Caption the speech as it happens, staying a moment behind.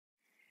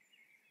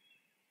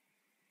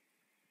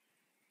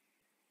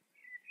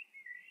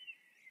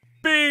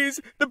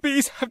The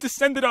bees have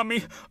descended on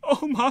me!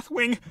 Oh,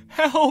 Mothwing,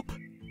 help!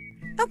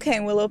 Okay,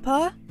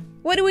 Willowpaw.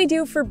 What do we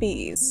do for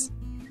bees?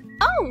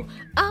 Oh,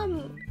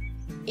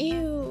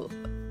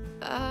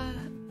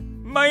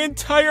 My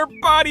entire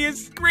body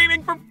is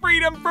screaming for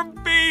freedom from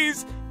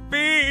bees!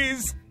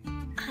 Bees!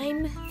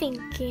 I'm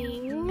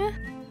thinking...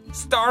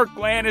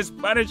 StarClan is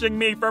punishing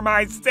me for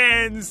my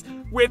sins!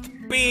 With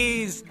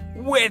bees!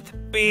 With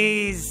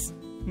bees!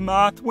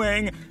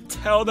 Mothwing,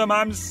 tell them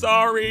I'm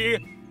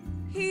sorry!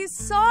 He's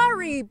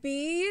sorry,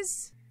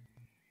 bees.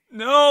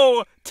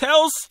 No!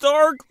 Tell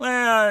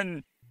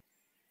StarClan!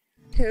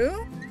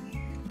 Who?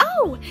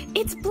 Oh,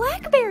 it's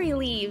blackberry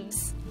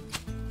leaves!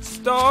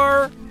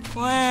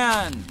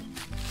 StarClan!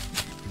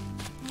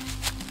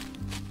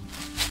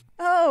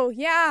 Oh,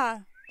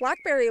 yeah.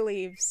 Blackberry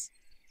leaves.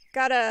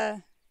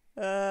 Gotta,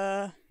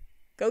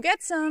 go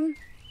get some.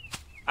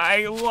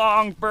 I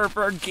long for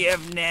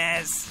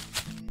forgiveness!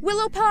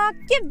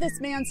 Willowpaw, give this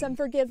man some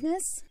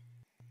forgiveness.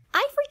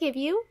 I forgive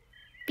you.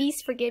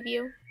 Bees forgive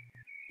you.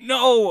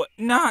 No,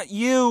 not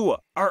you!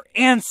 Our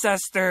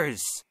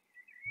ancestors!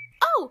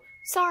 Oh,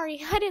 sorry,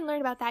 I didn't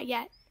learn about that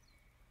yet.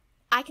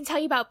 I can tell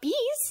you about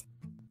bees.